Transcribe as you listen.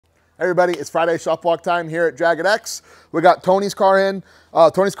Hey everybody, it's Friday shop walk time here at Jagged X. We got Tony's car in.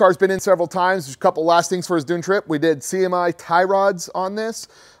 Tony's car's been in several times. There's a couple last things for his dune trip. We did CMI tie rods on this.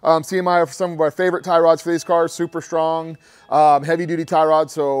 CMI are some of our favorite tie rods for these cars, super strong, heavy duty tie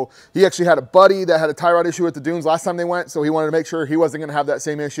rods. So he actually had a buddy that had a tie rod issue with the dunes last time they went, so he wanted to make sure he wasn't gonna have that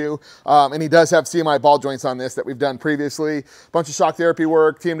same issue. And he does have CMI ball joints on this that we've done previously. Bunch of shock therapy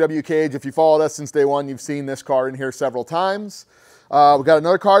work, TMW cage. If you followed us since day one, you've seen this car in here several times. We got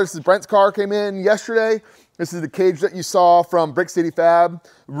another car. This is Brent's car, came in yesterday. This is the cage that you saw from Brick City Fab.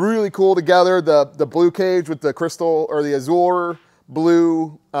 Really cool together. The blue cage with the crystal or the azure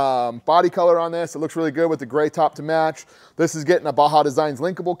blue body color on this. It looks really good with the gray top to match. This is getting a Baja Designs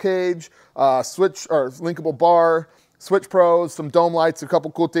linkable cage, switch or linkable bar, switch pros, some dome lights, a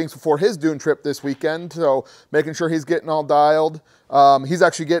couple cool things before his dune trip this weekend. So making sure he's getting all dialed. He's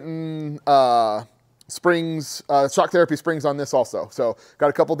actually getting springs, shock therapy springs on this also. So got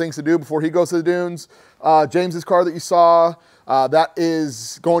a couple things to do before he goes to the dunes. James's car that you saw, that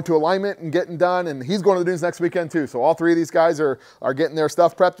is going to alignment and getting done, and he's going to the dunes next weekend too. So all three of these guys are getting their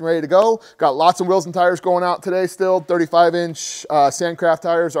stuff prepped and ready to go. Got lots of wheels and tires going out today still. 35-inch Sandcraft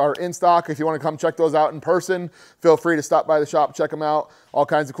tires are in stock. If you want to come check those out in person, feel free to stop by the shop, check them out. All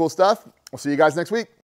kinds of cool stuff. We'll see you guys next week.